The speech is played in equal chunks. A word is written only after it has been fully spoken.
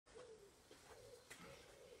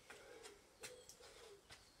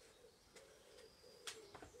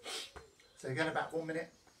So again, about 1 minute.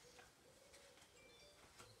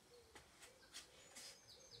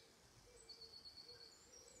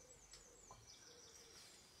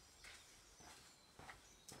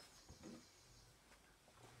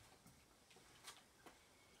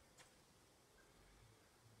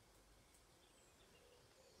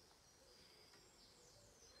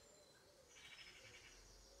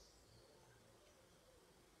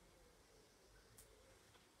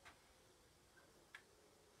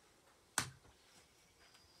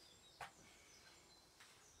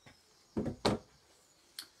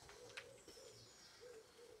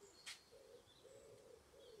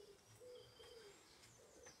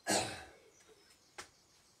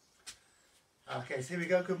 Okay, so here we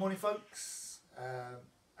go. Good morning, folks.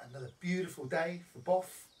 Another beautiful day for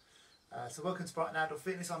BOF. So welcome to Brighton Outdoor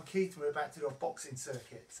Fitness. I'm Keith and we're about to do a boxing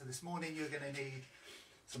circuit. So this morning you're going to need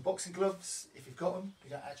some boxing gloves, if you've got them.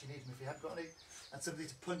 You don't actually need them if you haven't got any. And something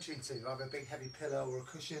to punch into, either a big heavy pillow or a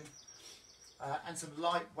cushion. And some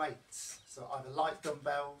light weights. So either light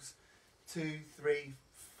dumbbells, 2, 3,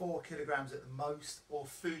 4 kilograms at the most, or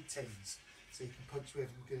food tins. So you can punch with,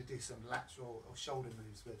 and we're going to do some lateral or shoulder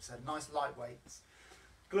moves with. So nice light weights,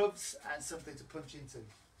 gloves and something to punch into.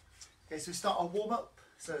 Okay, so we start our warm up.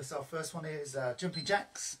 So our first one is jumping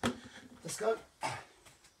jacks. Let's go.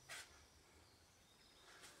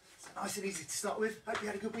 So nice and easy to start with. Hope you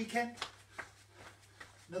had a good weekend.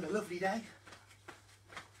 Another lovely day.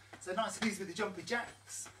 So nice and easy with the jumping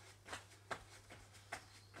jacks.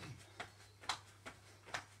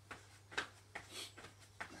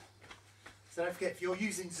 So don't forget, if you're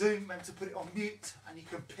using Zoom, remember to put it on mute, and you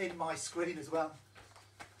can pin my screen as well.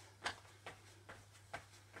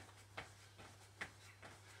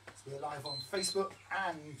 So we're live on Facebook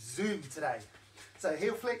and Zoom today. So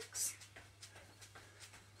heel flicks.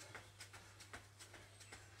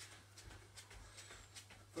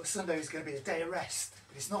 But Sunday is going to be a day of rest,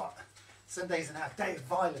 but it's not. Sunday's our day of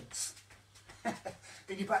violence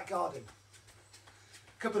in your back garden.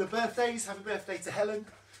 A couple of birthdays. Happy birthday to Helen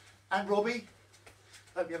and Robbie.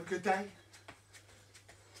 Hope you have a good day.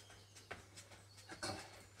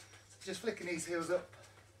 Just flicking these heels up.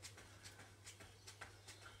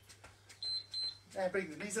 Then bring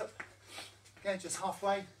the knees up. Again, just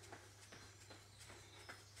halfway.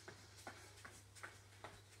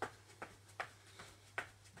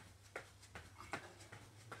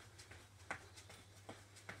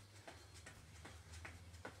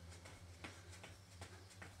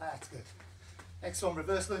 That's good. Next one,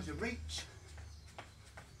 reverse lunge and reach.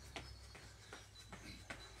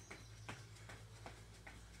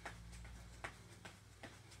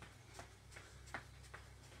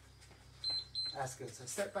 That's good. So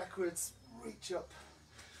step backwards, reach up,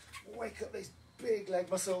 wake up these big leg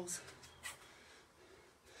muscles.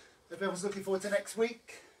 If everyone's looking forward to next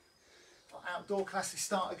week, our outdoor classes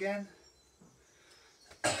start again.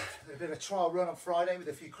 A bit of a trial run on Friday with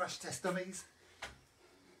a few crash test dummies.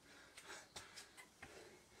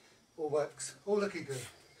 All works, all looking good.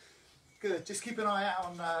 Good, just keep an eye out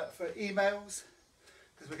on, for emails,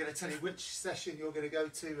 because we're going to tell you which session you're going to go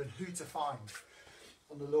to and who to find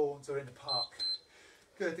on the lawns or in the park.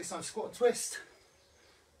 Good, this time squat and twist.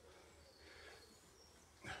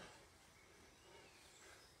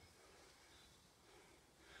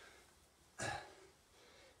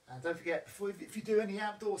 And don't forget, if you do any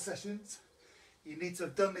outdoor sessions, you need to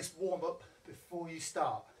have done this warm up before you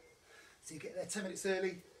start. So you get there 10 minutes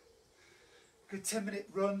early, good 10-minute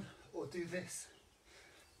run, or do this.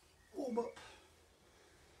 Warm up.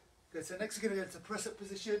 Good, so next we're going to go into press up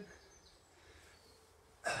position.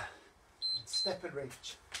 And step and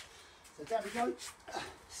reach. So down we go.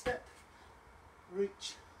 Step,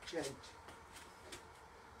 reach, change.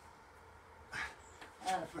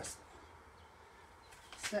 And a press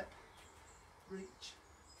up. Step, reach,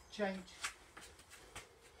 change.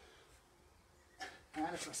 And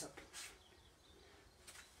a press up.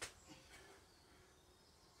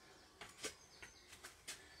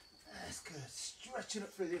 That's good. Stretching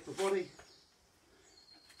up through the upper body.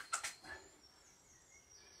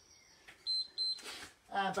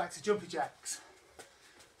 And back to jumpy jacks.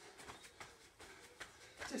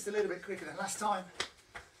 Just a little bit quicker than last time.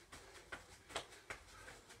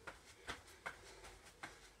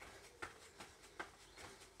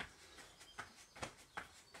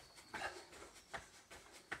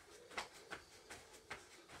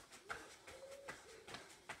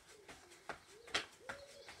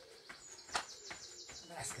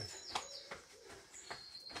 That's good.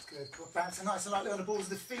 That's good. We're bouncing nice and lightly on the balls of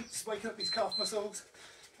the feet, just waking up these calf muscles.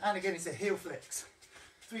 And again, it's a heel flicks.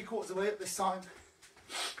 3/4 of the way up this time.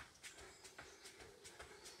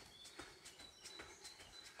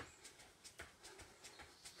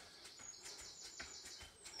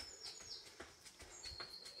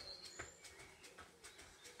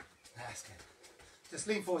 That's good. Just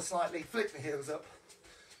lean forward slightly, flick the heels up.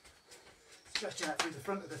 Stretching out through the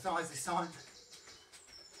front of the thighs this time.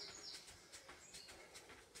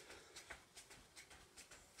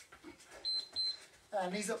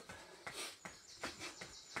 And knees up.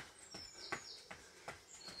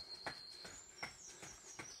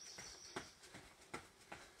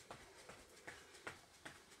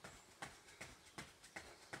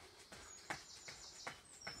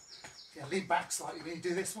 Yeah, lean back slightly when you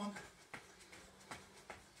do this one.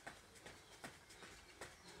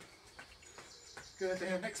 Good.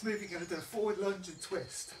 Then next move, you're going to do a forward lunge and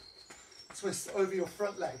twist. Twist over your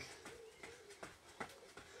front leg.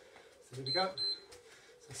 So here we go.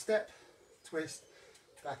 So step, twist,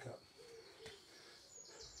 back up.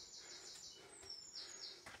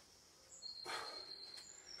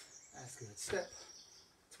 That's good. Step,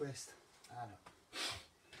 twist, and up.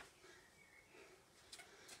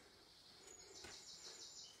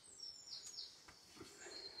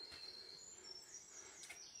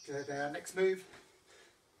 Good. Next move,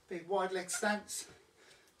 big wide leg stance,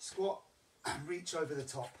 squat and reach over the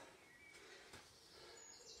top.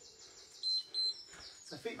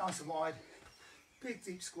 So feet nice and wide, big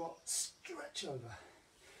deep squat, stretch over.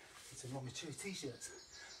 It's a longer t-shirts.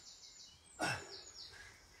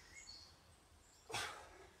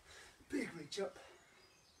 Big reach up.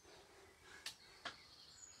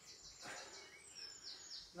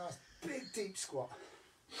 Nice big deep squat.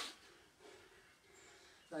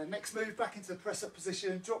 Next move, back into the press up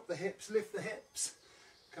position, drop the hips, lift the hips,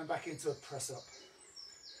 come back into a press up.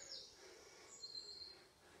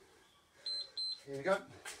 Here we go.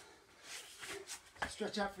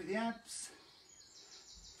 Stretch out through the abs,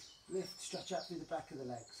 lift, stretch out through the back of the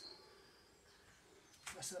legs.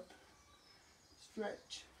 Press up,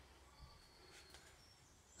 stretch,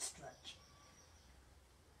 stretch.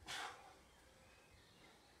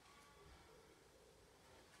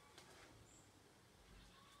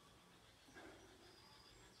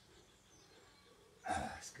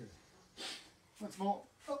 That's good. Once more,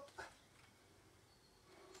 up.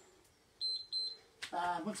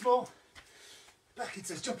 And once more, back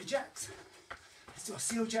into jumping jacks. Let's do our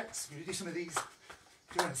seal jacks. We're going to do some of these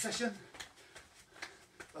during the session.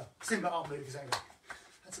 Well, similar arm movers anyway.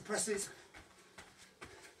 That's the presses.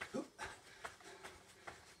 Up.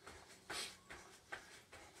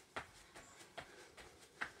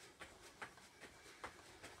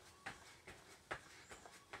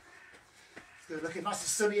 Good, looking nice and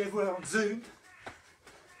sunny everywhere on Zoom.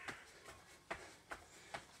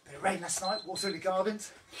 Bit of rain last night, water in the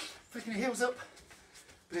gardens. Flicking the heels up,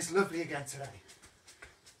 but it's lovely again today.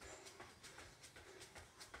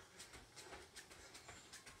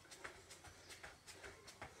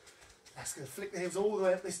 That's good, flick the heels all the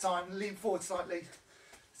way up this time, lean forward slightly.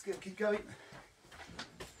 It's good, keep going.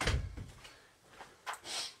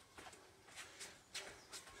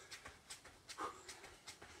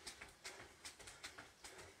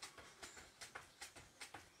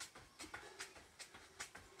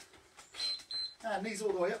 And knees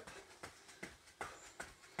all the way up,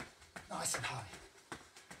 nice and high.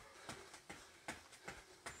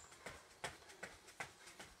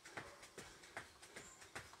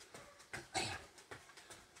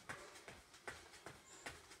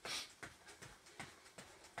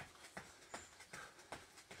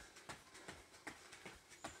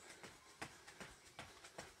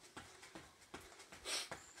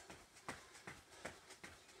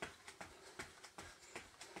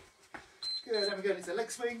 Good, then we're going into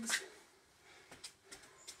leg swings.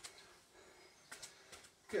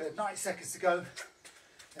 Good, 90 seconds to go.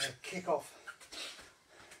 And kick off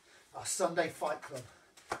our Sunday Fight Club.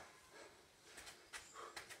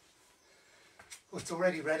 Oh, it's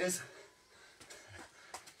already red as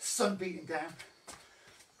sun beating down.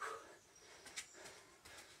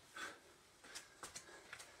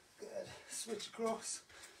 Good, switch across.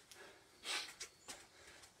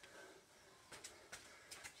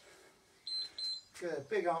 Good,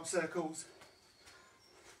 big arm circles.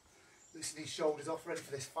 Loosen these shoulders off, ready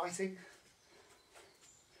for this fighting.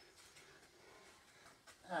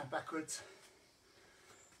 And backwards.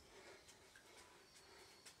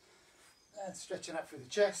 And stretching out through the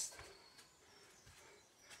chest.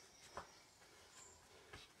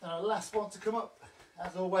 And our last one to come up,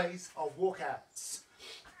 as always, are walkouts.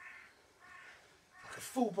 Like a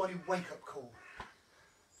full body wake up call.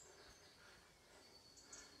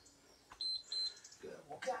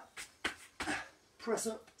 Walk out, press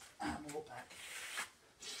up and walk back.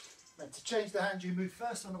 Then to change the hand you move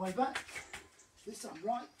first on the way back. This time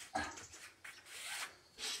right,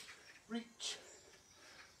 reach,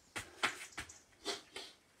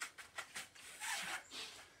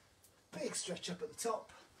 Big stretch up at the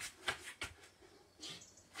top.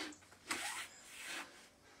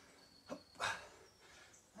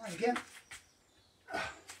 And again.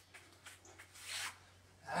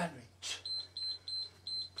 And reach.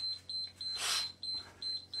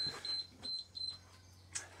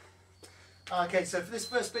 Okay, so for this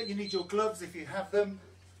first bit you need your gloves if you have them.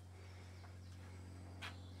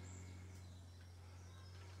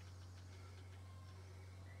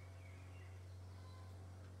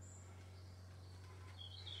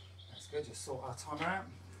 That's good, just sort our timer out.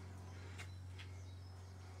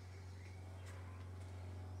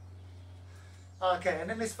 Okay, and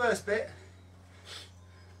in this first bit,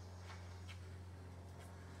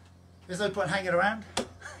 there's no point hanging around.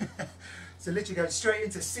 So literally going straight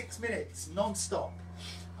into 6 minutes, non-stop.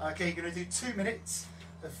 Okay, you're going to do 2 minutes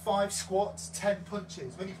of 5 squats, 10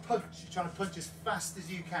 punches. When you punch, you're trying to punch as fast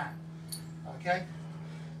as you can. Okay,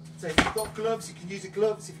 so if you've got gloves, you can use the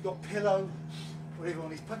gloves. If you've got pillow, whatever on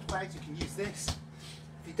these punch bags, you can use this.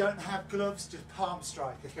 If you don't have gloves, just palm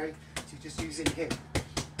strike, okay? So you're just using here.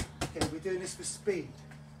 Okay, we're doing this for speed.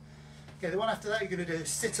 Okay, the one after that you're going to do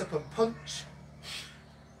sit up and punch.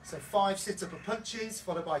 So 5 sit up and punches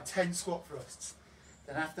followed by 10 squat thrusts.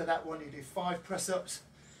 Then after that one you do 5 press ups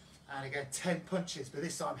and again 10 punches, but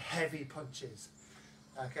this time heavy punches.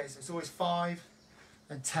 Okay, so it's always 5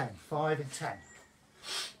 and 10, 5 and 10.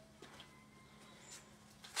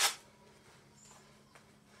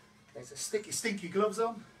 Okay, so stick your stinky gloves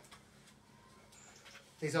on.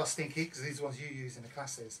 These are stinky because these are the ones you use in the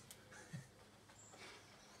classes.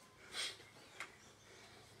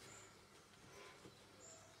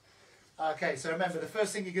 Okay, so remember the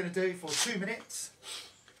first thing you're going to do for 2 minutes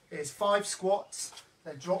is 5 squats,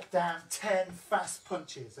 then drop down 10 fast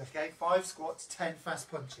punches. Okay, 5 squats, 10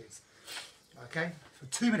 fast punches. Okay, for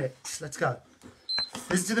 2 minutes, let's go.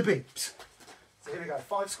 Listen to the beeps. So here we go,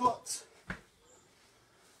 5 squats.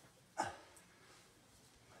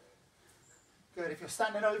 Good, if you're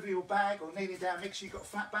standing over your bag or kneeling down, make sure you've got a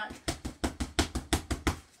flat back.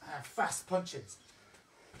 And fast punches.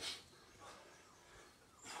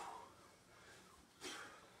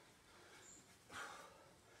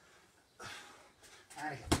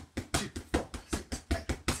 And again, 2, 4, 6, 8,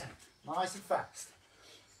 10. Nice and fast.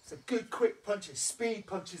 So good quick punches, speed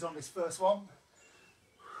punches on this first one.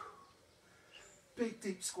 Big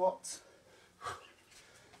deep squats.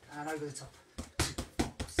 And over the top. 2,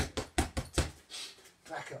 4, 6, 8, 10.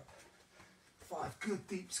 Back up. 5 good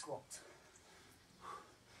deep squats.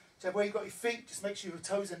 So where you've got your feet, just make sure your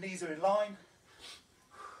toes and knees are in line.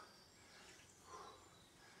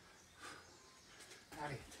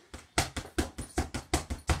 And again.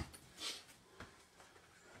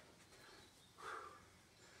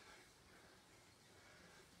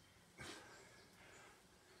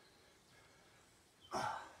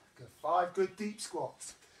 Good, 5 good deep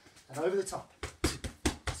squats. And over the top.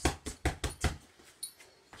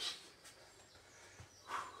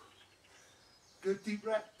 Good deep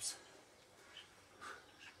reps.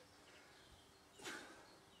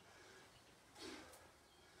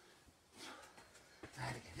 And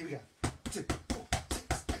again, here we go. 2, 4,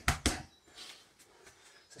 6, 8, 10.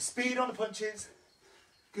 So speed on the punches,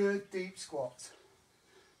 good deep squats.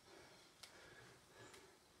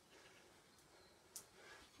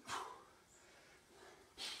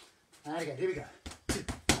 And again, here we go. 2,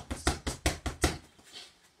 4, 6, 8, 10.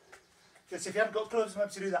 Good, so if you haven't got gloves,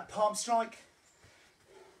 remember to do that palm strike.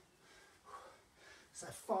 So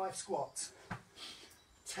 5 squats,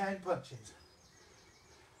 10 punches.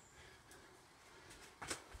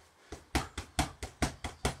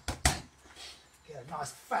 Good, nice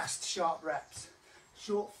fast, sharp reps.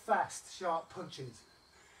 Short, fast, sharp punches.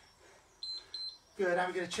 Good, now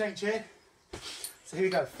we're going to change here. So here we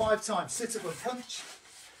go, 5 times, sit up and punch.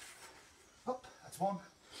 Up, that's 1.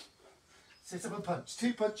 Sit up and punch,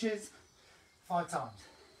 2 punches, 5 times.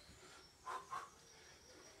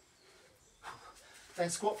 Then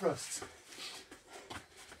squat thrusts.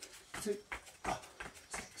 2, 4,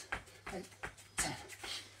 6, 8, 10.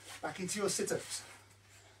 Back into your sit-ups.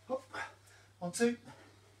 1, 2.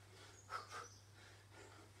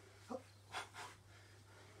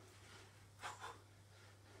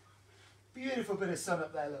 Beautiful bit of sun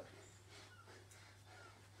up there, look.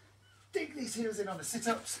 Dig these heels in on the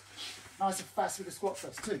sit-ups. Nice and fast with the squat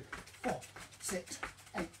thrusts. 2, 4, 6,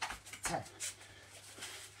 8, 10.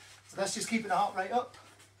 So that's just keeping the heart rate up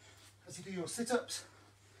as you do your sit-ups.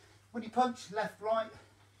 When you punch, left, right.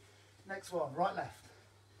 Next one, right, left.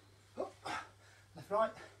 Left,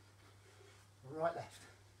 right. Right, left.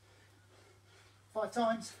 5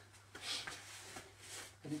 times.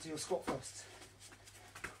 And into your squat thrusts.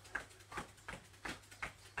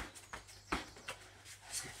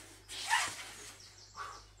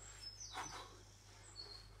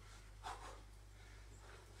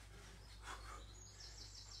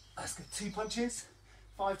 So 2 punches,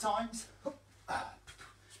 5 times. And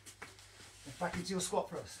back into your squat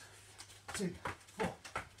thrust. 2, 4,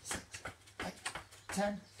 6, 8,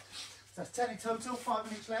 10. So that's 10 in total, 5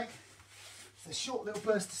 on each leg. So a short little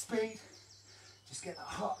burst of speed. Just get that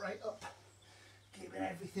heart rate up, keeping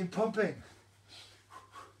everything pumping.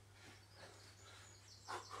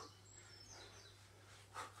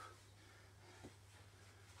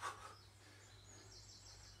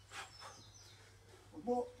 One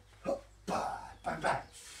more. Bang, bang.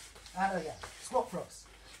 And again. Squat thrust.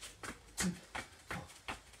 2, 4,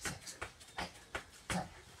 6, 8, 10.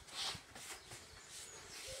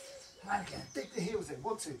 And again. Dig the heels in.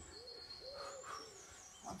 1, 2.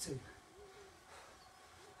 1, 2.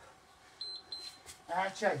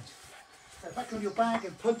 And change. So back on your bag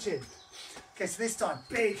and punch in. Okay, so this time,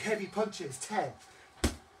 big heavy punches, 10.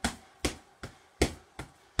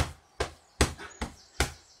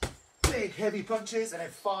 Big heavy punches and then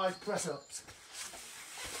 5 press ups.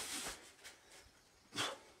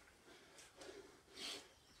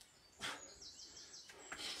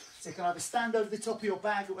 So you can either stand over the top of your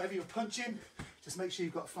bag or whatever you're punching, just make sure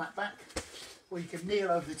you've got a flat back, or you can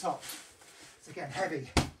kneel over the top. So again,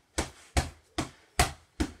 heavy.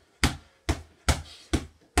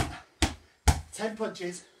 10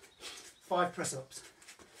 punches, 5 press ups.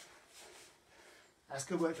 That's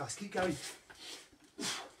good work, guys. Keep going.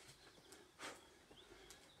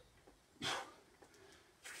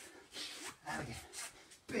 And again.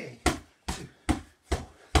 Big. 2, 4,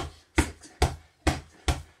 6, 8,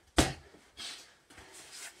 10.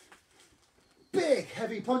 Big,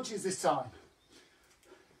 heavy punches this time.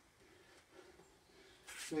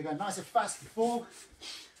 So we go nice and fast for 4.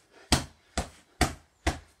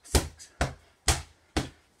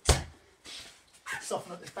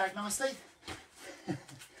 Soften up this bag nicely.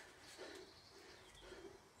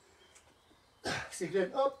 So you're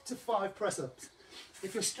doing up to 5 press ups.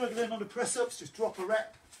 If you're struggling on the press ups, just drop a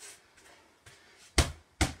rep.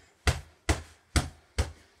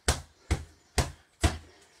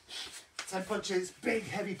 Ten punches, big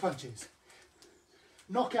heavy punches.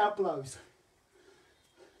 Knockout blows.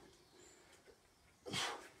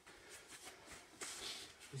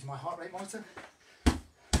 Using my heart rate monitor.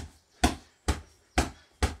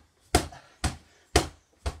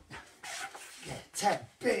 Yeah, 10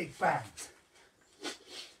 big bangs.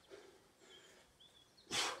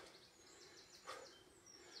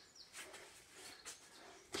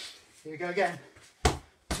 Here we go again.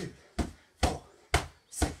 2, 4,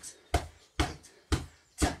 6, 8,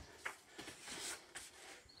 10.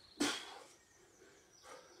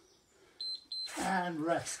 And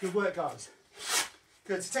rest. Good work, guys.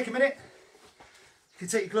 Good. So take a minute. You can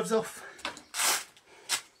take your gloves off.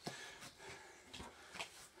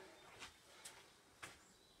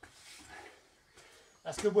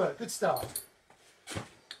 That's good work. Good start.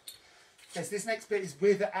 Okay, so this next bit is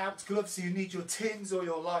without gloves, so you need your tins or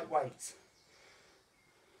your light weights.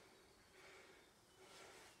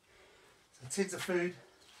 So tins of food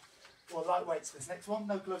or light weights for this next one.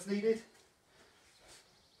 No gloves needed.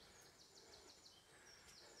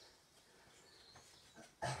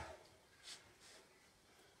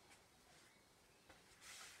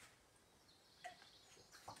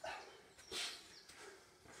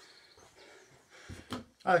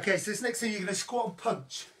 Okay, so this next thing you're going to squat and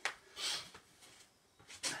punch.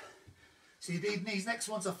 So you need these next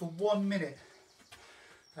ones are for 1 minute.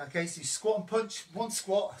 Okay, so you squat and punch, 1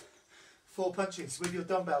 squat, 4 punches with your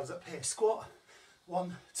dumbbells up here. Squat,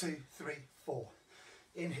 1, 2, 3, 4.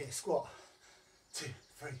 In here, squat, 2,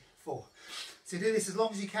 3, 4. So you do this as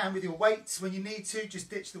long as you can with your weights. When you need to, just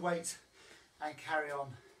ditch the weights and carry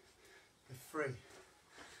on with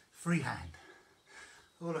free hand.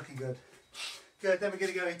 All looking good. Good, then we're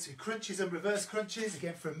going to go into crunches and reverse crunches,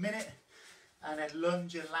 again for a minute, and then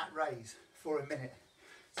lunge and lat raise for a minute.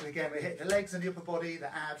 So again, we hit the legs and the upper body,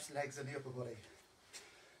 the abs, legs and the upper body.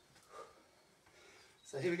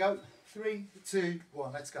 So here we go, 3, 2,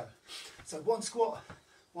 1, let's go. So 1 squat,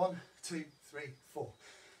 1, 2, 3, 4.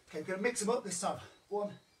 Okay, we're going to mix them up this time.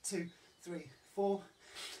 1, 2, 3, 4.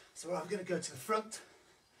 So we're either going to go to the front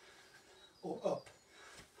or up.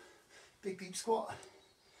 Big deep squat.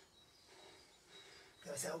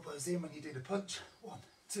 Get those elbows in when you do the punch. 1,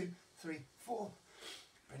 2, 3, 4.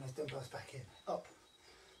 Bring those dumbbells back in. Up.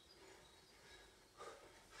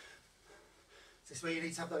 This is where you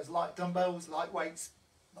need to have those light dumbbells, light weights,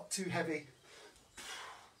 not too heavy.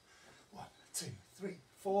 1, 2, 3,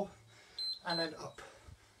 4. And then up.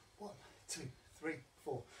 1, 2, 3,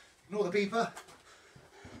 4. Ignore the beeper.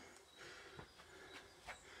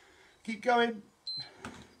 Keep going.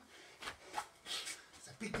 It's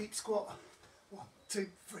a big deep squat. 1, 2,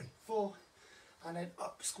 3, 4, and then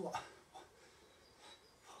up squat.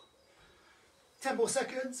 10 more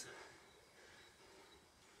seconds.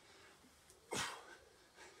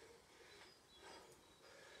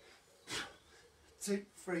 2,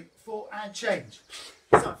 3, 4, and change.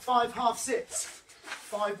 So 5 half sits,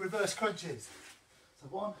 5 reverse crunches. So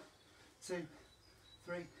 1, 2,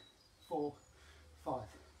 3, 4, 5.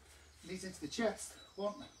 Knees into the chest.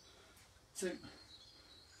 1, 2,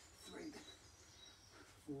 3,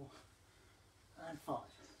 4, and 5.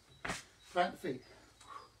 Plant the feet.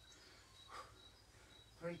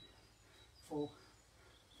 3, 4,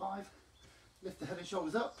 5. Lift the head and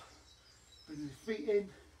shoulders up. Bring the feet in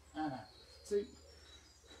and out. 2.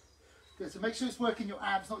 Good. So make sure it's working your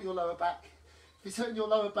abs, not your lower back. If it's hurting your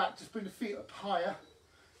lower back, just bring the feet up higher.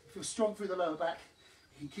 If you're strong through the lower back,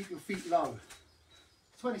 you can keep your feet low.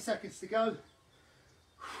 20 seconds to go.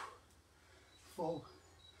 4,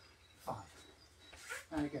 5.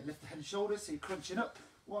 And again, lift the head and shoulders, so you're crunching up.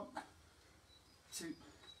 1, 2,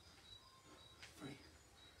 3.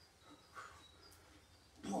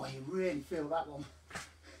 Boy, you really feel that one.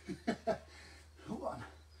 1,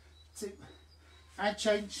 2, and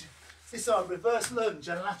change. This is our reverse lunge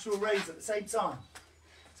and lateral raise at the same time.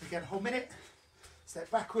 So again, whole minute,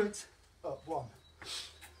 step backwards, up 1.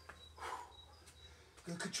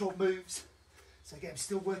 Good controlled moves. So again,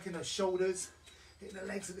 still working those shoulders, hitting the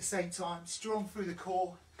legs at the same time, strong through the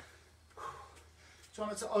core. Try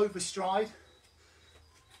not to overstride.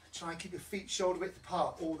 Try and keep your feet shoulder width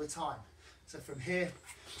apart all the time. So from here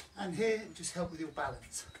and here, it will just help with your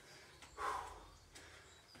balance.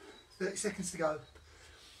 30 seconds to go.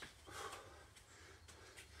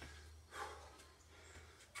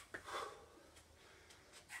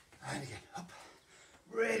 And again, up.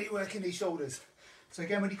 Really working these shoulders. So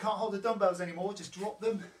again, when you can't hold the dumbbells anymore, just drop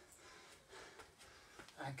them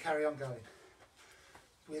and carry on going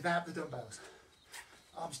without the dumbbells.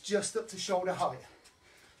 Arms just up to shoulder height.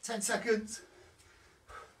 10 seconds.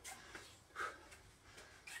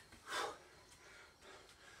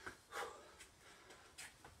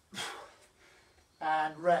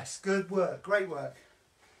 And rest. Good work. Great work.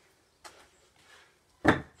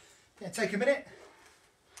 Yeah, take a minute.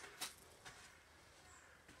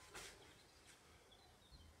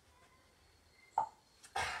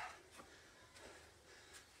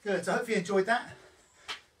 Good, so I hope you enjoyed that,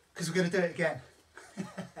 because we're going to do it again.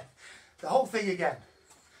 The whole thing again.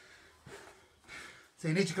 So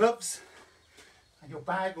you need your gloves and your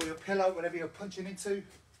bag or your pillow, whatever you're punching into.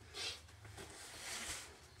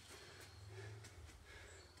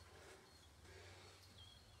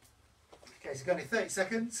 Okay, so only 30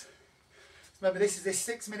 seconds. Remember, this is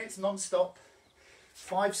 6 minutes non-stop.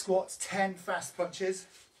 5 squats, 10 fast punches.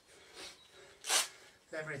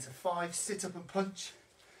 Then we're into 5 sit-up and punch.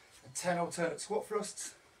 And 10 alternate squat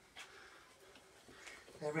thrusts.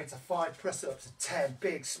 Then we're into 5 press-ups and 10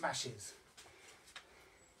 big smashes.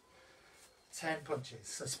 10 punches.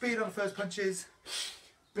 So speed on the first punches,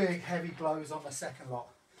 big heavy blows on the second lot.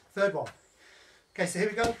 Third one. Okay, so here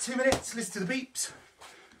we go, 2 minutes, listen to the beeps.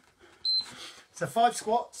 So 5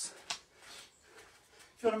 squats.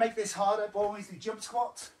 If you want to make this harder, by all means do jump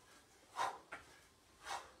squats.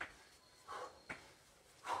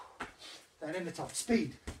 Then in the top,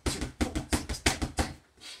 speed. 2, 4, 6, 10.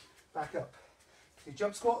 Back up. Do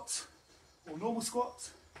jump squats or normal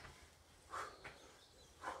squats.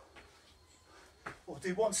 Or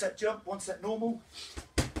do 1 set jump, 1 set normal.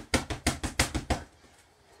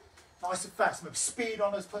 Nice and fast. Remember, speed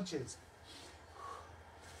on those punches.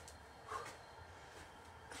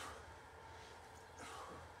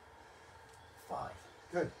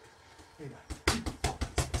 Good. Here you go. 2, 4,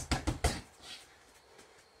 6, 7, 10.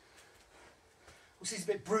 This is a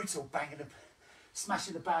bit brutal, banging the,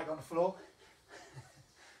 smashing the bag on the floor.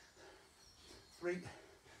 3,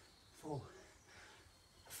 4,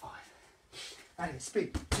 5. And again,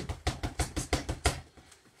 speed. 2, 4, 6, 7,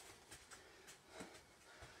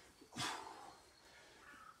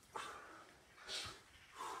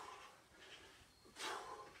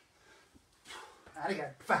 10. And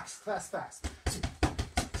again, fast, fast, fast.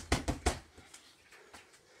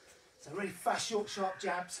 So really fast, short, sharp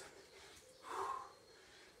jabs.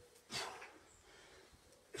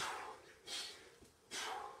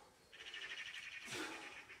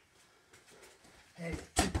 And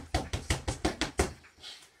 2, 4, 6, 7, 10.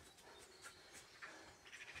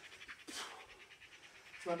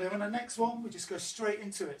 So on the next one, we just go straight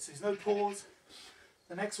into it. So there's no pause.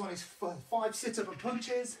 The next one is 5 sit-up and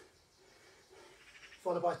punches,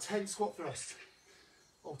 followed by 10 squat thrusts,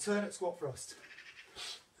 alternate squat thrust.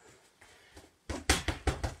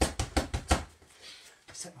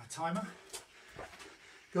 Set my timer.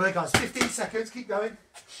 Go ahead guys, 15 seconds, keep going.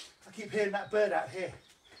 I keep hearing that bird out here.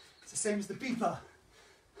 It's the same as the beeper.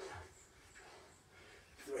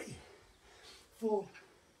 3, 4,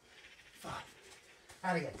 5,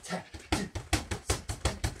 and again, 10, 2, 6,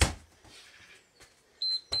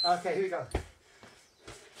 8. Okay, here we go.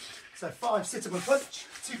 So 5 sit-up and punch,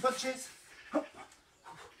 2 punches.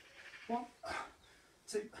 1,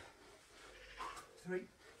 2, 3,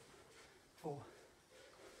 4,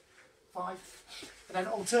 5, and then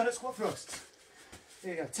alternate squat thrusts.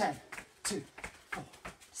 Here you go, 10, 2, 4,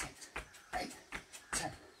 6, 8,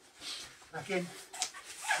 10. Back in,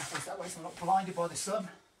 face that way so I'm not blinded by the sun.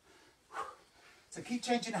 So keep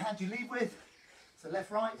changing the hand you lead with. So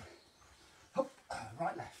left, right,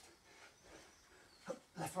 right, left,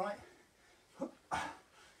 left, right,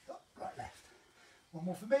 right, left. One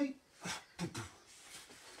more for me.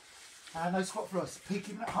 And no squat thrusts.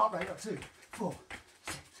 Keeping that heart rate up, 2, 4,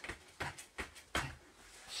 6, 8, 10.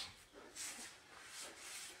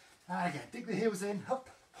 And again, dig the heels in, up.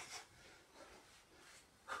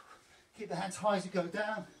 Keep the hands high as you go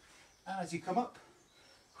down, and as you come up.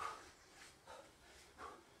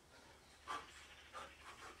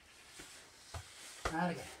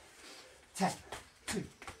 And again, 10, 2,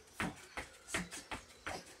 4, 6,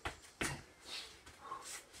 8, 10.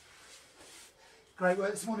 Great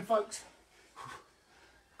work this morning, folks.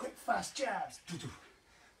 Quick, fast jabs.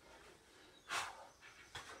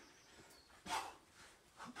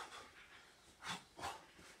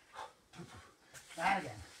 And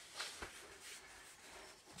again.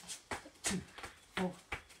 2, 4,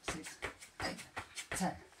 6, 8,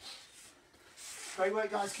 10. Great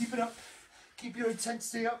work, guys. Keep it up. Keep your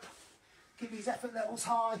intensity up. Keep these effort levels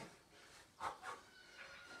high.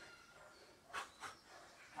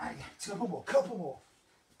 And again, couple more, couple more.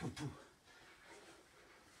 2,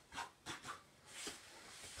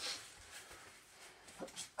 4,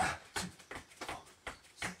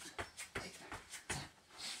 6, 8, 10.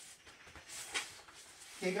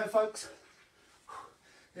 Here you go, folks.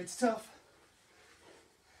 It's tough.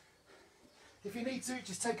 If you need to,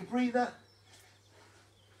 just take a breather.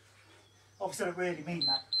 Obviously, I don't really mean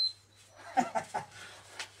that.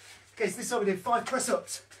 Okay, so this time we did 5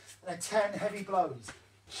 press-ups and then 10 heavy blows.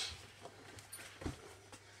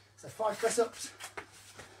 So 5 press-ups.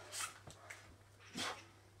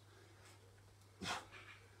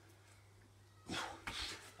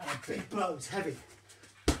 And then big blows, heavy.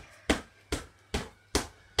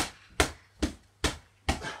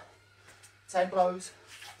 10 blows,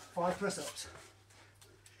 5 press-ups.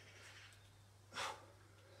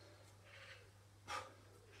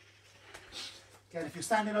 Again, if you're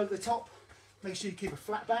standing over the top, make sure you keep a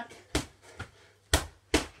flat back.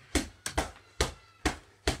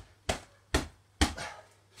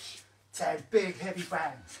 Ten big heavy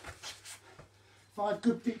bangs. 5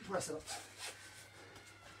 good deep press-ups.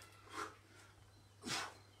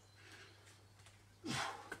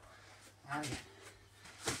 And again.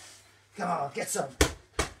 Come on, get some.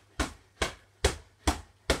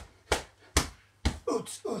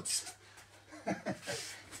 Oots, oots.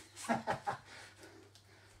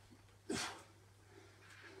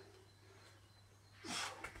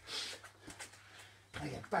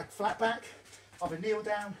 Again, back, flat back. Either kneel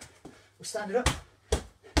down or stand it up.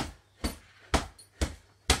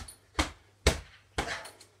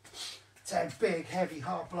 Ten big, heavy,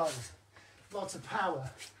 hard blows. Lots of power.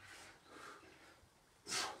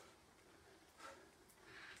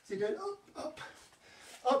 So you're doing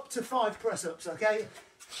up to 5 press-ups, okay?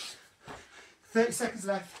 30 seconds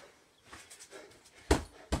left.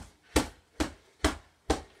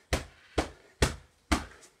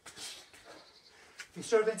 If you're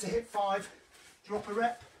struggling to hit 5, drop a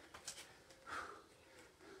rep.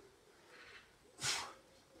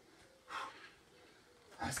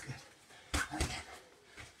 That's good. And again,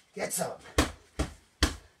 gets up.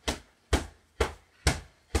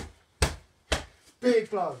 Big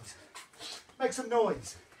blows. Make some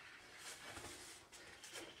noise.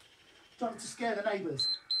 Don't to scare the neighbours.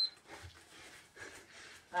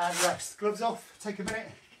 And rest. Gloves off. Take a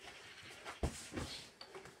minute.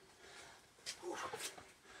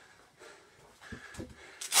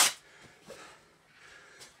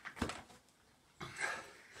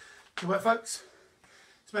 Good work, folks.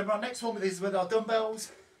 So remember, our next one is with our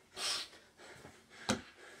dumbbells.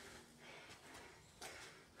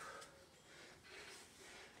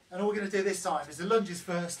 And all we're going to do this time is the lunges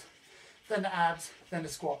first, then the abs, then the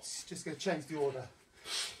squats. Just going to change the order.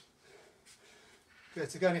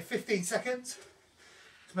 Good, so going in 15 seconds.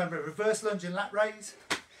 Remember, reverse lunge and lat raise.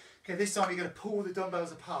 Okay, this time you're going to pull the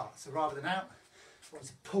dumbbells apart. So rather than out, I want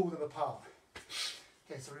to pull them apart.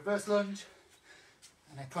 Okay, so reverse lunge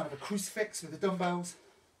and then kind of a crucifix with the dumbbells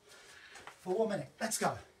for 1 minute. Let's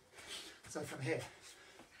go. So from here.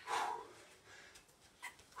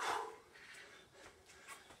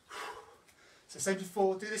 So same as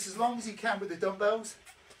before, do this as long as you can with the dumbbells.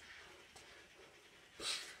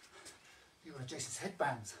 You want Jason's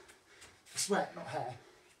headbands for sweat, not hair.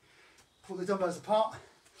 Pull the dumbbells apart.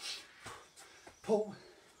 Pull.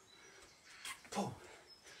 Pull.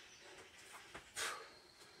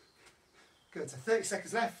 Good, so 30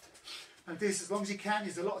 seconds left. And do this as long as you can.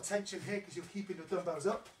 There's a lot of tension here because you're keeping your dumbbells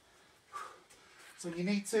up. So when you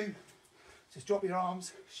need to, just drop your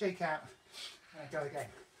arms, shake out, and go again.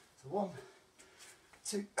 So 1,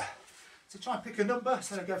 2. So try and pick a number.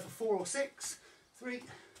 So go for 4 or 6, 3,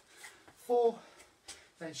 4,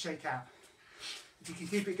 then shake out. If you can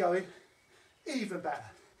keep it going, even better.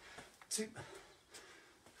 2.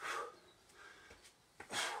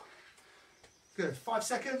 Good, 5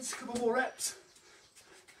 seconds, couple more reps.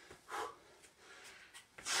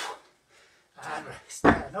 And rest.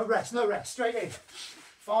 Yeah, no rest, no rest, straight in.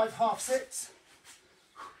 5 half sits.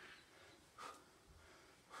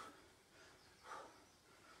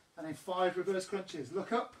 And then 5 reverse crunches.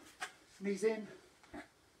 Look up, knees in.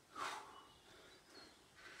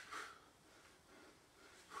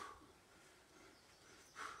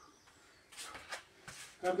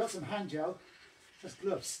 I've got some hand gel, just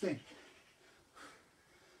gloves stink.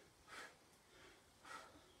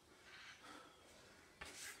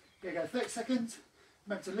 Here you go, 30 seconds.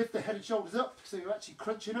 Remember to lift the head and shoulders up so you're actually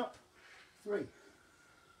crunching up. 3,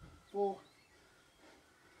 4,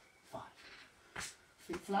 5.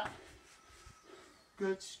 Feet flat.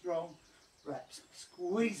 Good, strong reps.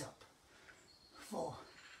 Squeeze up. 4,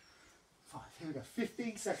 5. Here we go,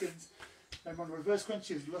 15 seconds. Then on reverse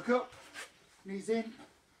crunches, look up, knees in.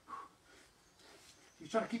 You're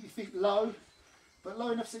trying to keep your feet low, but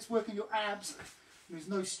low enough so it's working your abs. There's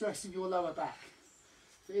no stress in your lower back.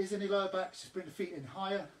 If there is any lower back, just bring the feet in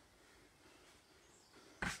higher.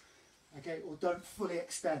 Okay, or don't fully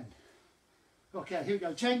extend. Okay, here we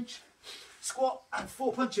go. Change, squat, and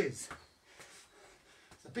 4 punches.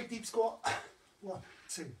 So big deep squat. 1,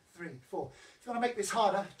 2, 3, 4. If you want to make this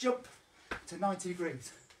harder, jump to 90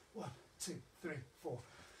 degrees. 1, 2, 3, 4.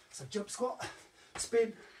 So jump squat,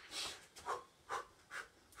 spin,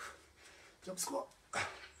 jump squat,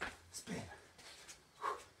 spin,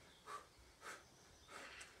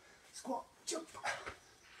 squat, jump.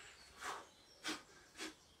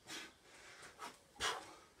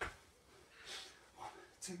 1,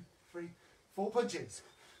 2, 3, 4 punches.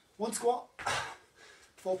 1 squat,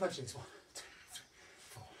 4 punches. 1, 2, 3,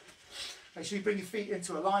 4. Make sure you bring your feet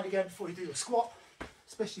into a line again before you do your squat,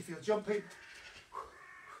 especially if you're jumping.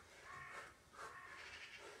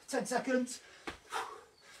 10 seconds.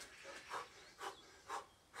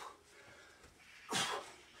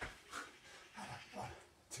 1,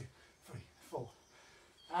 2, 3, 4.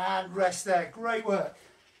 And rest there. Great work.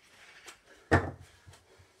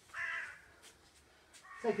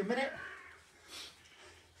 Take a minute.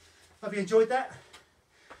 Hope you enjoyed that,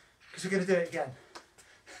 because we're going to do it again.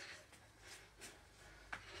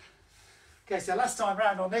 Okay, so last time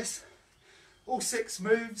round on this, all 6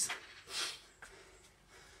 moves.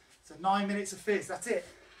 So 9 minutes of fizz, that's it.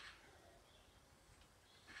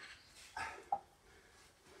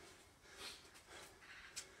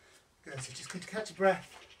 Good, so just good to catch your breath.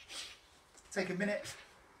 Take a minute.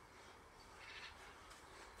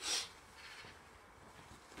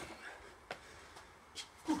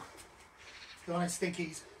 Go on in,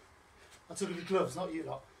 stinkies. I took the gloves, not you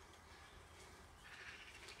lot.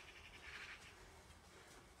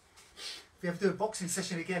 If you ever do a boxing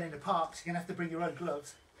session again in the parks, you're going to have to bring your own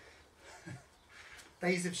gloves.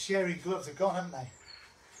 Days of sharing gloves are gone, haven't they?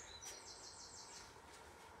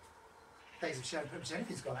 Days of sharing pretty much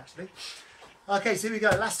anything's gone, actually. Okay, so here we go.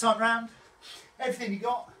 Last time round. Everything you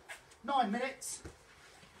got. 9 minutes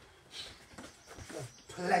of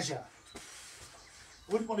pleasure.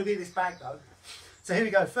 Wouldn't want to be in this bag though. So here we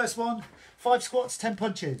go. First one. 5 squats, 10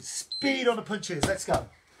 punches. Speed on the punches. Let's go.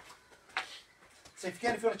 So if you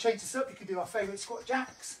want to change this up, you can do our favourite squat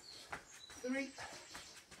jacks. 3,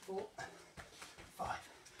 4, 5.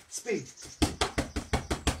 Speed.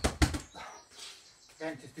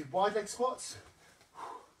 Then just do wide leg squats,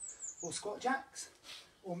 or squat jacks,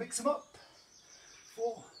 or mix them up.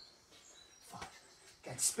 4, 5.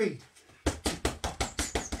 Again, speed.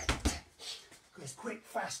 Good, quick,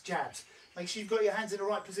 fast jabs. Make sure you've got your hands in the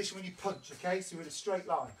right position when you punch, okay? So you're in a straight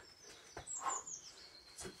line.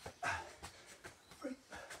 2, 3,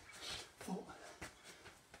 4,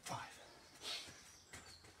 5.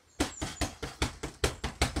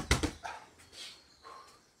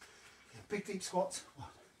 Big deep squats. 1,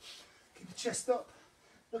 chest up,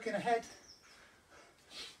 looking ahead.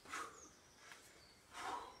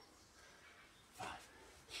 5.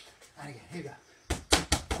 And again, here we go.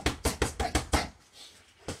 8, 10.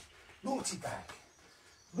 Naughty bag.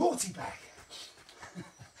 Naughty bag.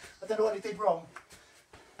 I don't know what it did wrong,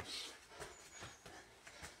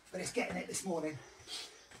 but it's getting it this morning.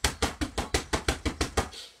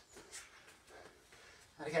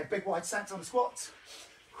 And again, big wide stance on the squats.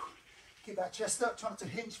 Keep that chest up, try not to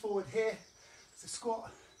hinge forward here. It's a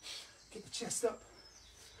squat. Keep the chest up.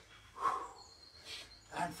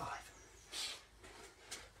 And 5.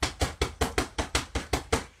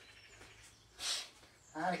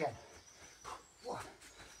 And again. 1.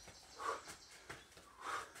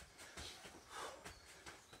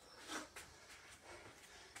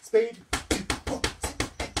 Speed. 2, 4, 6,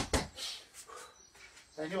 8, 10.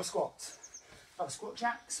 Then your squats. Either squat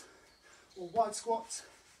jacks or wide squats.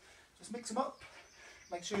 Just mix them up.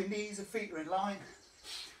 Make sure your knees and feet are in line.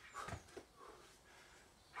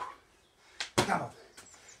 Come on.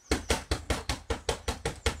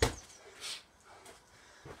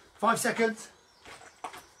 5 seconds.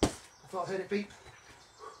 I thought I heard it beep.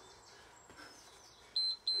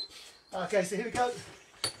 Okay, so here we go.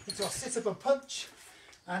 Into our sit-up and punch,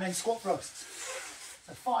 and then squat thrusts.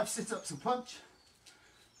 So 5 sit-ups and punch.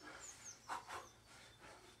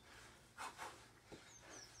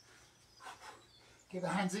 Get the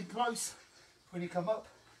hands in close when you come up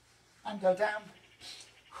and go down.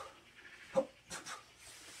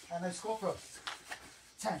 And then squat thrusts.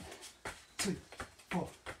 10, 2, 4,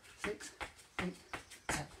 6, 8,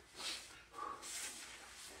 10.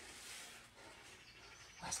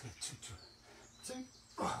 That's good. 2, 2,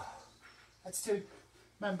 2. That's 2.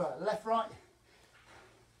 Remember, left, right,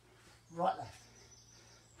 right, left.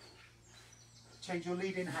 Change your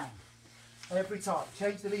leading hand. Every time,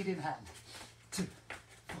 change the leading hand. 2,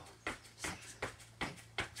 4, 6, 8,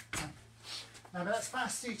 10. Now that's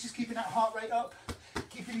fast, so you're just keeping that heart rate up,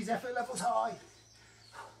 keeping these effort levels high.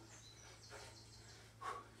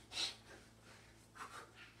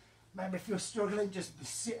 Remember, if you're struggling, just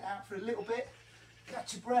sit out for a little bit,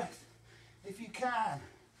 catch your breath. If you can,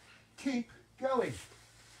 keep going.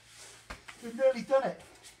 We've nearly done it.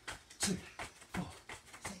 2, 4,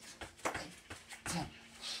 6, 8, 10.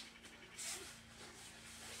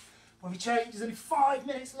 When we change, there's only 5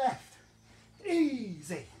 minutes left.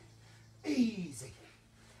 Easy, easy.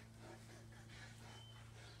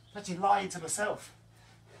 I'm actually lying to myself.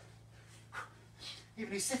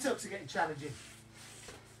 Even these sit-ups are getting challenging.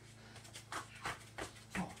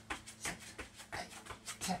 4, 6, 8,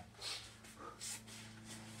 10.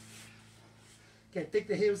 Okay, dig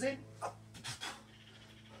the heels in. Up.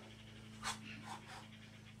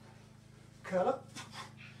 Curl up.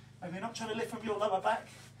 And you're not trying to lift from your lower back.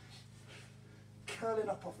 Curling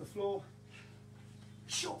up off the floor.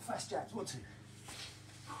 Short, fast jabs. 1, 2.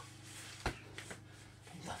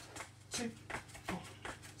 2, 4,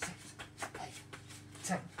 6, 8,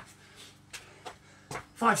 10.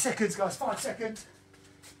 5 seconds, guys. 5 seconds.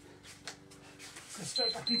 Let's go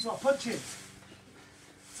straight back into our punches.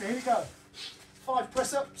 So here we go. 5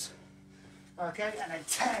 press-ups. Okay, and then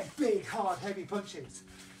 10 big, hard, heavy punches.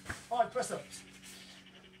 5 press-ups.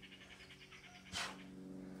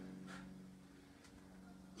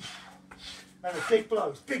 Remember, big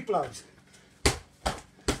blows, big blows.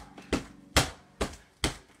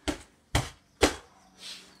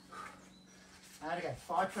 And again,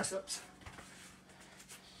 5 press-ups.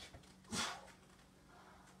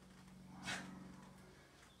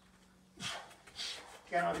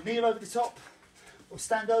 Again, either kneel over the top or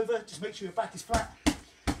stand over, just make sure your back is flat.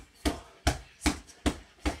 4, 6, 8,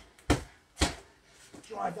 10.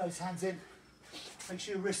 Drive those hands in. Make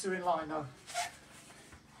sure your wrists are in line though.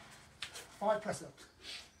 5 press-ups,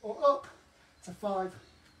 or up to 5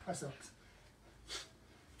 press-ups.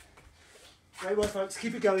 Great work, folks.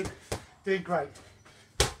 Keep it going. Doing great.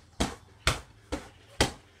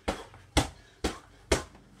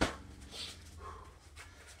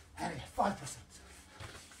 And again, 5 press-ups.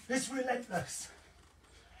 It's relentless.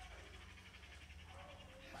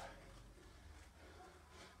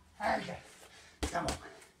 And again. Come on.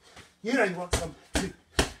 You know you want some. 2,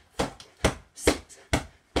 4, 6,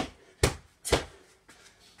 8, 10.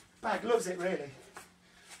 Bag loves it, really.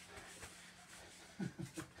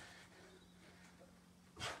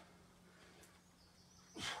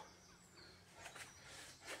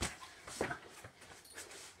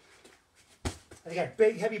 And again,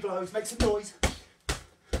 big heavy blows, make some noise.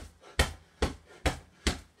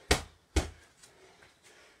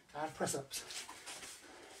 And press ups.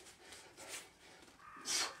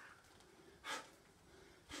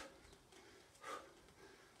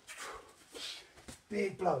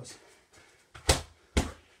 Big blows.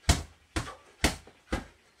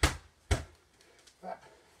 Back.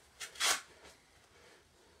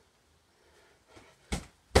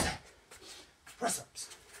 Press ups.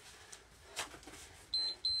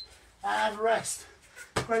 And rest.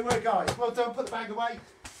 Great work, guys. Well done. Put the bag away.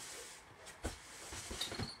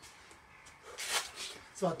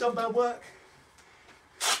 So our dumbbell work.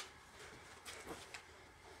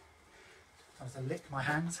 I have to lick my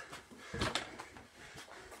hands.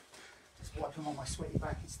 Just wipe them on my sweaty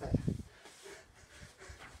back instead.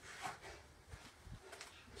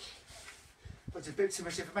 But a bit too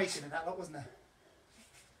much information in that lot, wasn't there?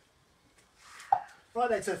 Right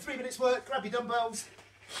then, so 3 minutes work. Grab your dumbbells.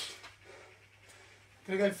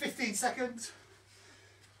 Going to go 15 seconds.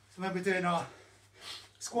 So remember doing our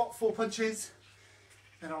squat 4 punches,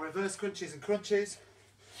 then our reverse crunches and crunches,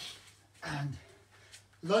 and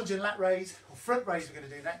lunge and lat raise, or front raise we're going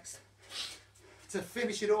to do next, to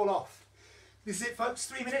finish it all off. This is it, folks,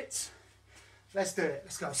 3 minutes. Let's do it.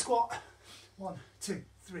 Let's go. Squat. 1, 2,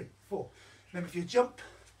 3, 4. Remember, if you jump,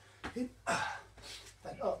 in,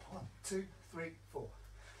 then up. 1, 2, 3, 4.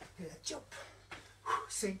 Here, jump,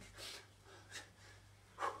 sink.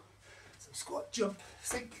 So squat, jump,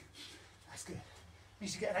 sink. That's good.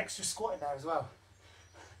 Means you get an extra squat in there as well.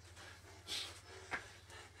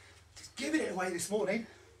 Just giving it away this morning.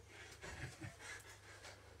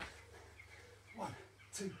 1,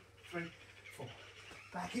 2, 3, 4.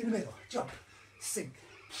 Back in the middle. Jump, sink.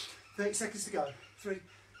 30 seconds to go. 3,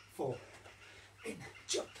 4. In,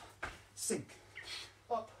 jump, sink.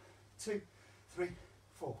 Up, 2, 3,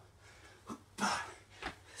 4.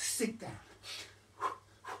 Sink down.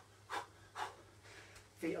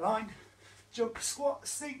 Feet aligned. Jump, squat,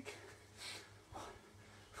 sink.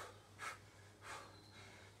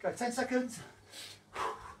 Go 10 seconds.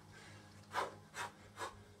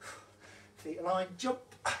 Feet aligned, jump,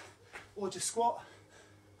 or just squat.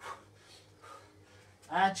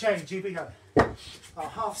 And change, here we go. Our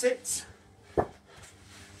half sits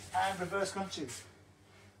and reverse crunches.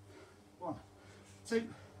 1, 2,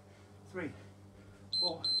 3,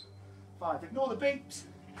 4, 5. Ignore the beeps.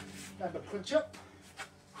 Remember, crunch up.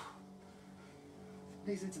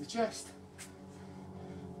 Knees into the chest.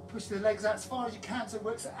 Push the legs out as far as you can so it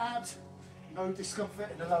works the abs. No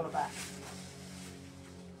discomfort in the lower back.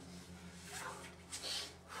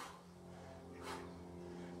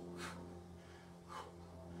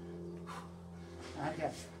 And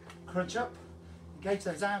again, crunch up. Engage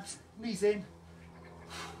those abs. Knees in.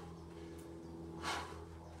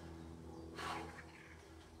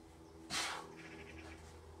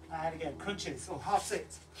 And again, crunches or half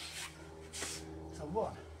sits. So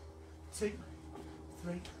 1, 2,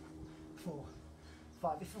 3, 4,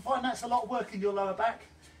 5. If you find that's a lot of work in your lower back,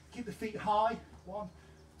 keep the feet high. 1,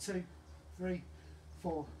 2, 3,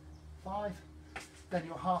 4, 5. Then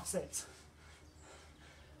your half sits.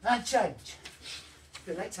 And change.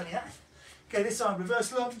 Bit late telling you that. Okay, this time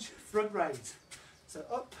reverse lunge, front raise. So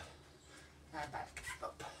up and back,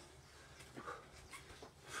 up.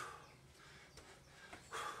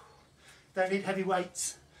 Don't need heavy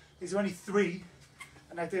weights. These are only 3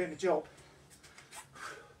 and they're doing the job.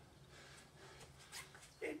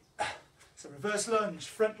 In. So reverse lunge,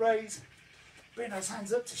 front raise. Bring those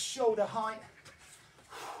hands up to shoulder height.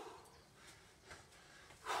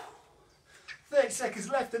 30 seconds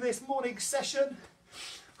left of this morning session.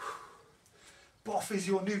 Boff is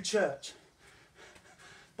your new church.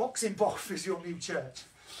 Boxing Boff is your new church.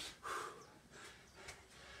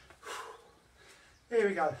 Here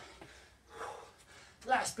we go.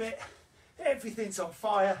 Last bit. Everything's on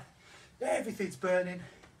fire. Everything's burning.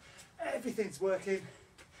 Everything's working.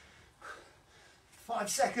 5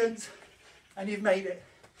 seconds and you've made it.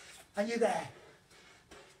 And you're there.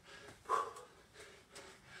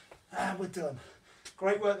 And we're done.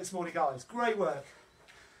 Great work this morning, guys. Great work.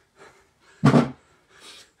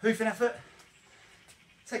 Hoofing effort.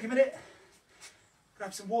 Take a minute.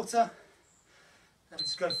 Grab some water. Then we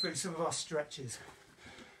just go through some of our stretches.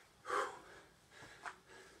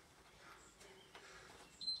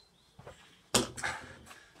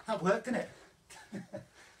 That worked, didn't it?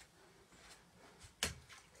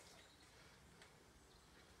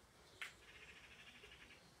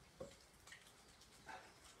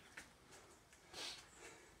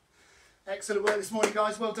 Excellent work this morning,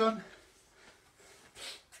 guys. Well done.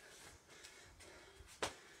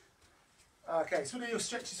 Okay, so we'll do your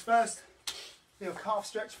stretches first. Do your calf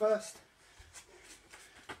stretch first.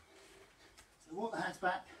 So walk the hands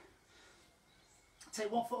back.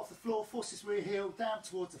 Take 1 foot off the floor, force this rear heel down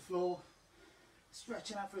towards the floor.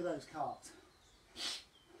 Stretching out through those calves.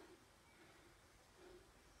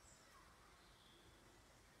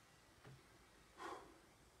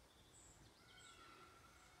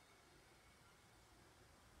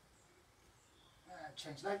 And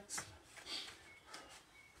change legs.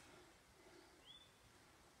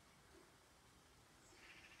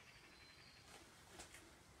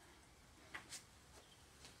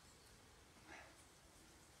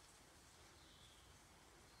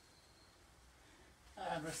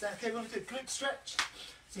 And rest there. Okay, we're going to do a glute stretch.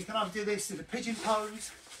 So you can either do this in a pigeon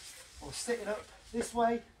pose, or sitting up this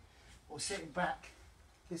way, or sitting back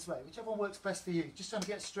this way. Whichever one works best for you. Just trying to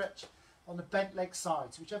get a stretch on the bent leg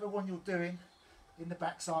side. So whichever one you're doing in the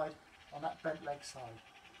back side, on that bent leg side.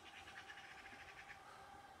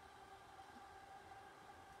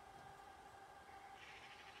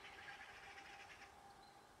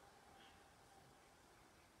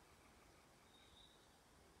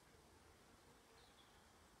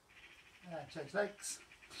 And change legs.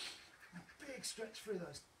 A big stretch through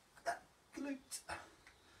those glutes.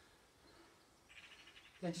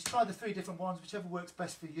 Yeah, just try the 3 different ones, whichever works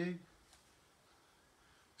best for you.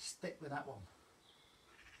 Stick with that one.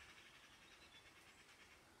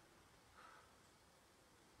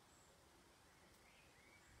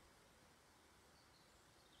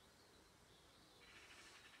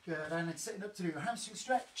 Good, and then sitting up to do your hamstring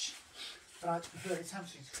stretch. But I prefer this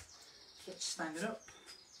hamstring stretch standing up.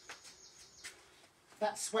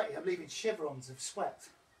 That's sweaty, I'm leaving chevrons of sweat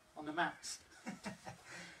on the mats.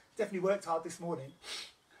 Definitely worked hard this morning.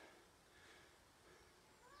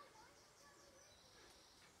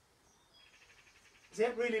 So yeah,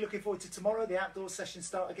 really looking forward to tomorrow, the outdoor sessions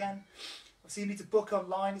start again. Obviously you need to book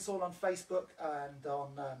online, it's all on Facebook and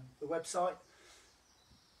on the website.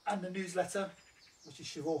 And the newsletter, which you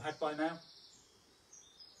should have all had by now.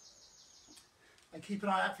 And keep an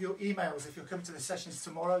eye out for your emails if you're coming to the sessions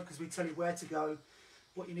tomorrow, because we tell you where to go,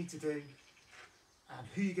 what you need to do, and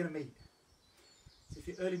who you're going to meet. So if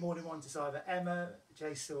your early morning ones, it's either Emma,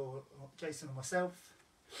 Jason or myself.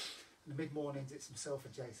 In the mid-mornings, it's myself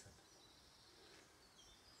and Jason.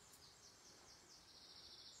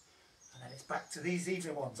 And then it's back to these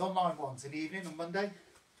evening ones, online ones in the evening on Monday.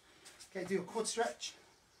 Okay, do a quad stretch.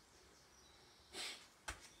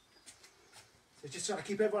 So just trying to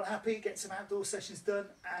keep everyone happy, get some outdoor sessions done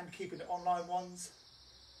and keeping the online ones.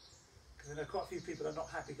 Because I know quite a few people are not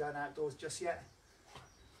happy going outdoors just yet.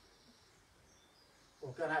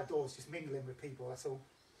 Or going outdoors, just mingling with people, that's all.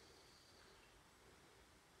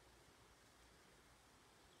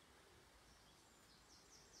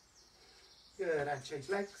 Good, and change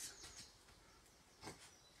legs.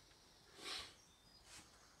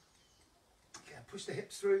 Okay, push the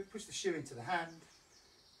hips through, push the shoe into the hand.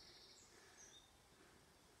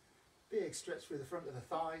 Big stretch through the front of the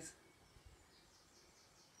thighs.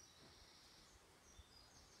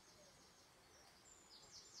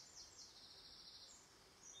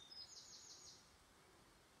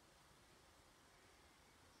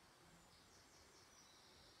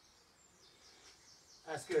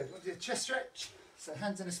 That's good. We'll do a chest stretch. So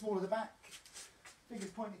hands in the small of the back, fingers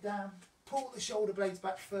pointed down. Pull the shoulder blades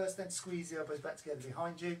back first, then squeeze the elbows back together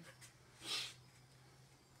behind you.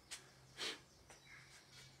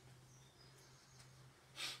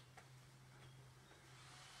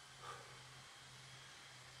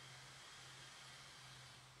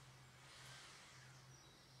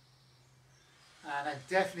 And I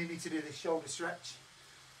definitely need to do the shoulder stretch.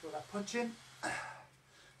 Feel that punch in.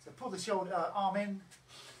 So pull the shoulder arm in,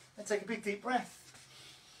 then take a big deep breath.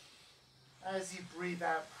 As you breathe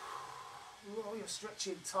out, you're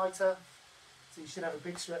stretching tighter. So you should have a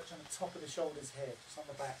big stretch on the top of the shoulders here, just on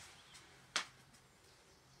the back.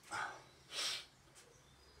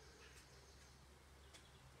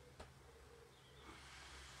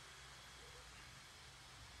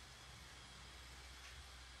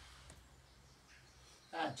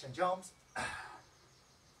 And change arms.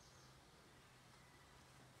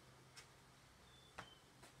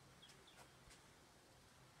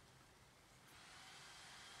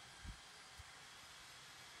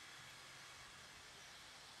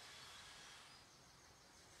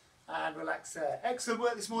 And relax there. Excellent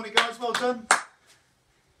work this morning, guys. Well done.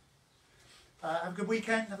 Have a good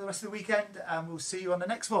weekend. Have the rest of the weekend. And we'll see you on the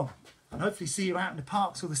next one. And hopefully see you out in the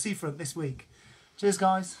parks or the seafront this week. Cheers,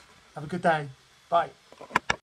 guys. Have a good day. Bye.